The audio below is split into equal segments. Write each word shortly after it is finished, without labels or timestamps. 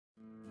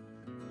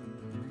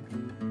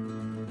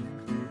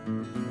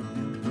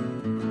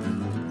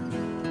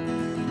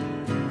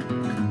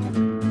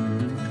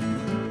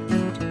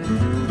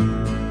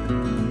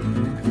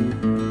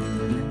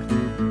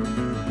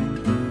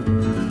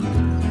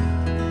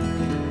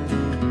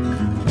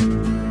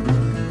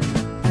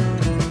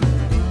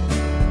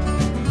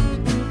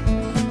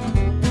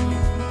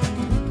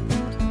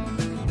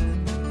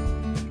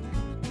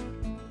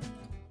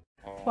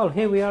Well,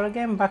 here we are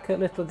again back at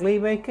Little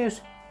Glebe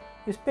Acres.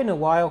 It's been a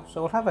while,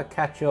 so we'll have a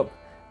catch up,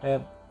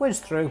 whiz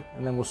through,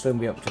 and then we'll soon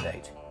be up to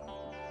date.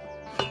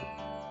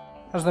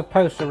 As the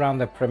posts around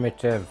the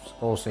primitives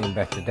all seen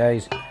better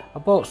days, I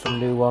bought some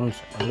new ones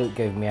and Luke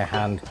gave me a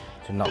hand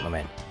to knock them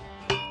in.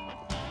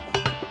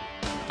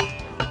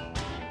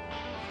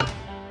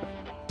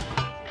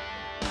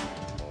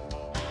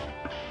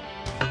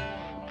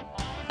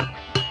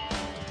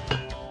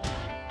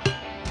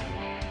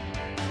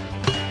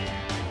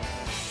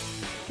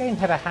 Jane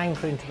had a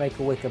hankering to make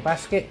a wicker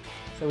basket,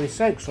 so we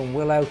soaked some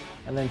willow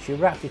and then she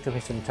wrapped it up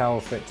in some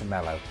towels for it to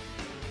mellow.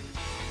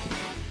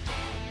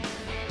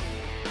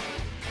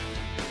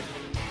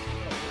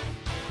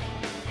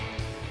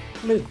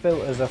 Luke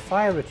built us a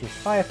fire at his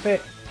fire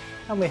pit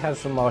and we had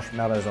some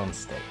marshmallows on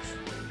sticks.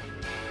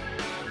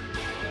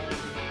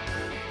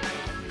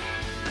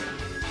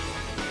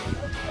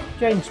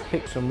 Jane's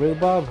picked some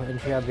rhubarb and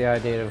she had the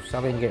idea of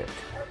selling it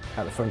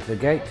at the front of the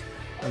gate,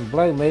 and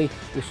blow me,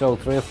 we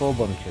sold 3 or 4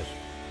 bunches.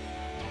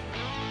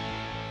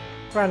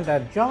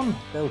 Grandad John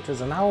built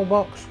us an owl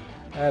box,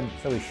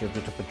 so we shoved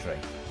it up a tree.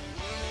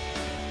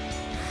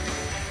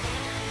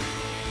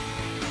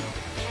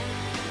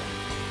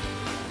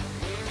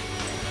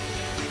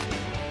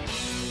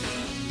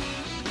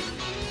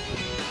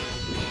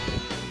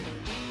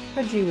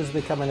 Reggie was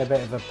becoming a bit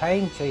of a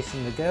pain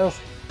chasing the girls,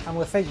 and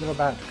we think they're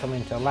about to come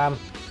into lamb,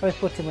 so we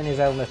put him in his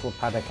own little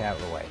paddock out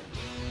of the way.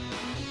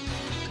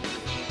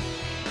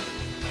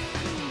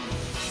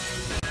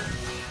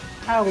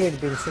 Howley had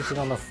been sitting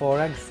on the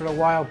 4 eggs for a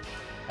while,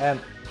 and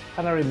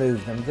I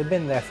removed them. They've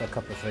been there for a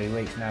couple of 3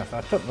 weeks now, so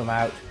I took them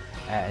out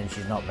and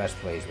she's not best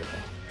pleased with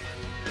them.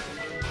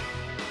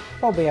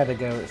 Bobby had a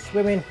go at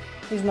swimming.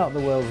 He's not the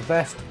world's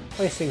best,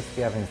 but he seems to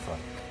be having fun.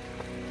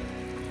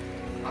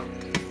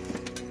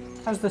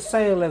 As the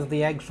sale of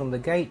the eggs from the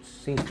gates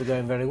seems to be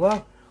going very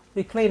well,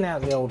 we clean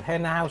out the old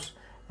hen house,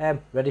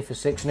 ready for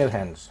 6 new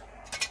hens.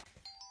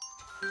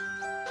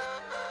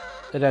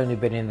 They'd only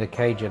been in the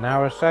cage an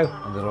hour or so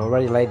and they'd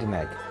already laid an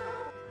egg.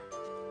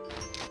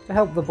 To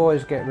help the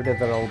boys get rid of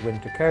their old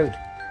winter coat,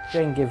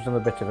 Jane gives them a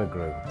bit of a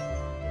groom.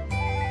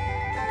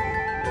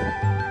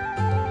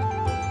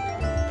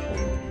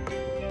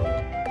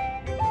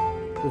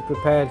 We've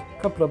prepared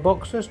a couple of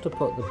boxes to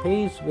put the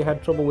peas. We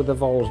had trouble with the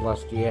voles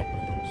last year,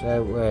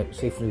 so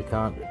see if we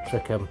can't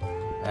trick them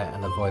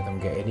and avoid them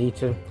getting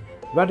eaten.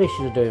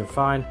 Radishes are doing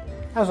fine,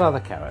 as are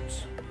the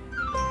carrots.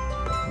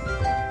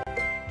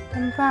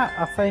 And that,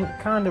 I think,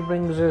 kind of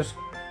brings us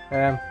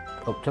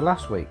up to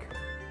last week.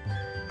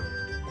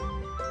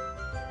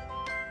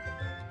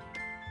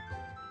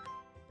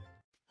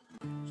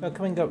 So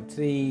coming up to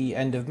the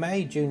end of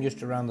May, June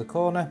just around the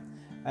corner,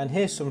 and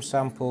here's some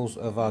samples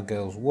of our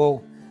girls'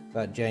 wool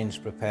that Jane's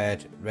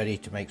prepared, ready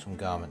to make some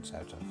garments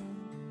out of.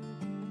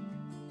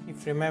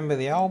 If you remember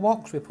the owl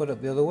box we put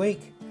up the other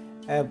week,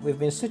 we've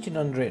been sitting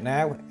under it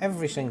now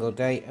every single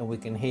day and we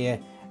can hear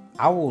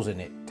owls in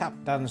it, tap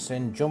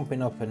dancing,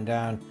 jumping up and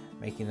down,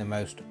 making the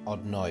most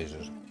odd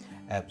noises.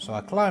 So I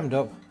climbed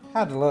up,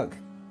 had a look,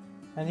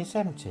 and it's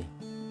empty.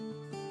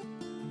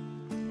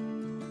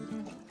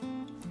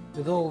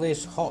 With all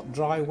this hot,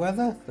 dry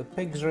weather, the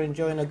pigs are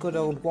enjoying a good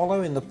old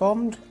wallow in the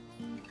pond.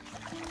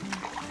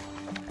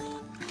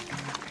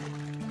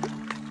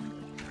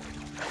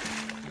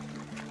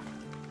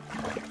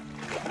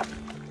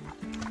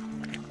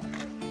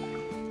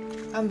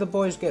 And the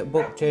boys get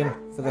booked in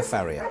for the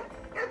farrier.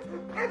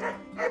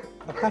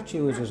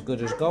 Apache was as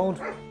good as gold,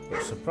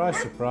 but surprise,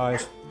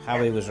 surprise,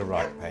 Howie was a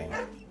right pain.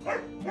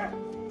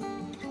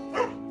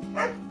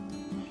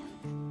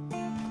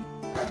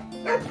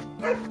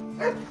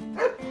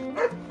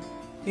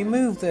 We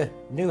moved the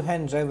new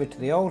hens over to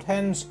the old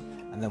hens,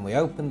 and then we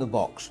opened the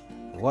box.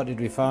 And what did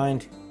we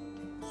find?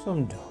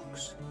 Some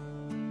dogs.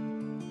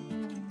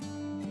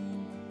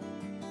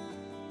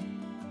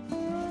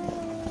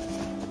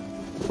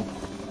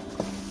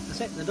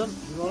 That's it, they're done.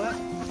 You all right?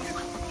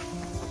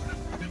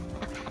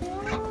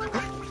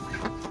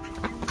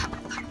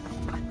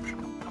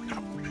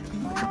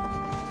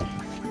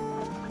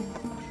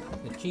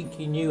 The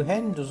cheeky new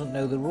hen doesn't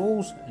know the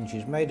rules, and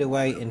she's made her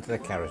way into the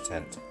carrot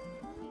tent.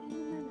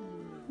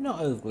 Not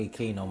overly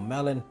keen on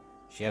melon,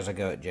 she has a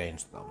go at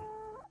Jane's thumb.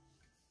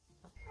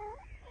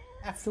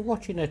 After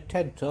watching a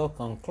TED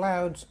talk on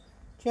clouds,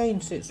 Jane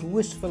sits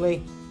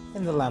wistfully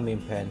in the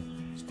lambing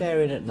pen,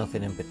 staring at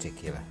nothing in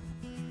particular.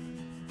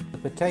 The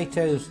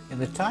potatoes in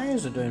the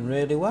tyres are doing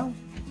really well,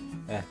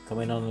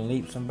 coming on in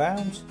leaps and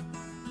bounds,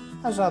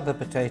 as are the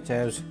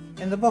potatoes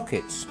in the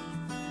buckets.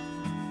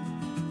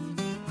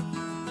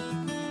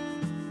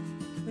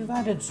 We've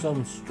added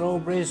some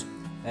strawberries,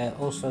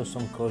 also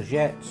some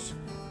courgettes,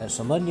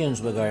 some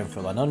onions, we're going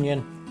from an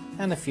onion,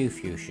 and a few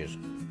fuchsias.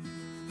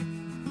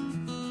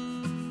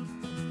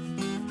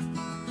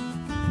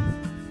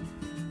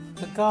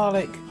 The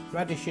garlic,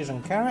 radishes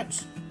and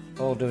carrots,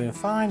 all doing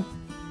fine,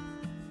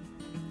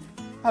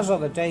 as are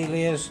the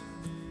dahlias,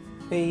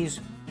 peas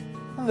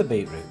and the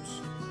beetroots.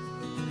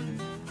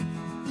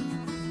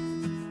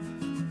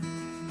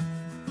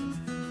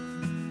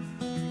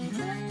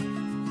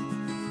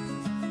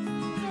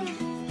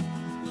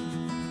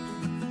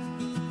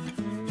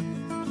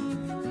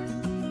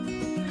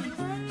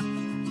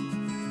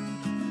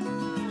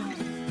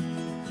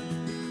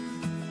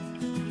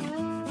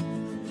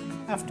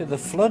 After the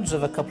floods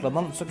of a couple of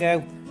months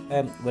ago,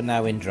 we're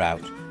now in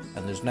drought,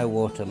 and there's no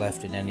water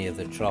left in any of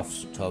the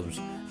troughs, tubs,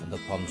 and the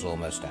pond's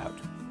almost out.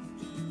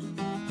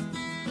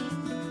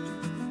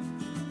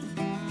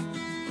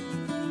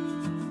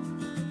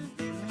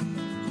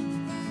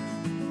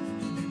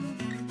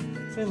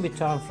 Soon be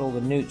time for all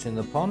the newts in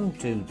the pond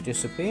to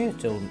disappear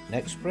till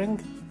next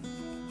spring,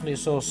 and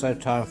it's also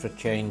time for a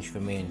change for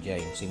me and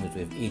Jane, seeing as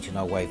we've eaten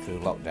our way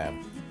through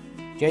lockdown.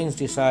 Jane's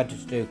decided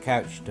to do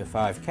couch to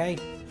 5k,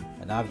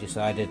 and I've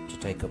decided to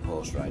take up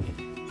horse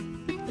riding.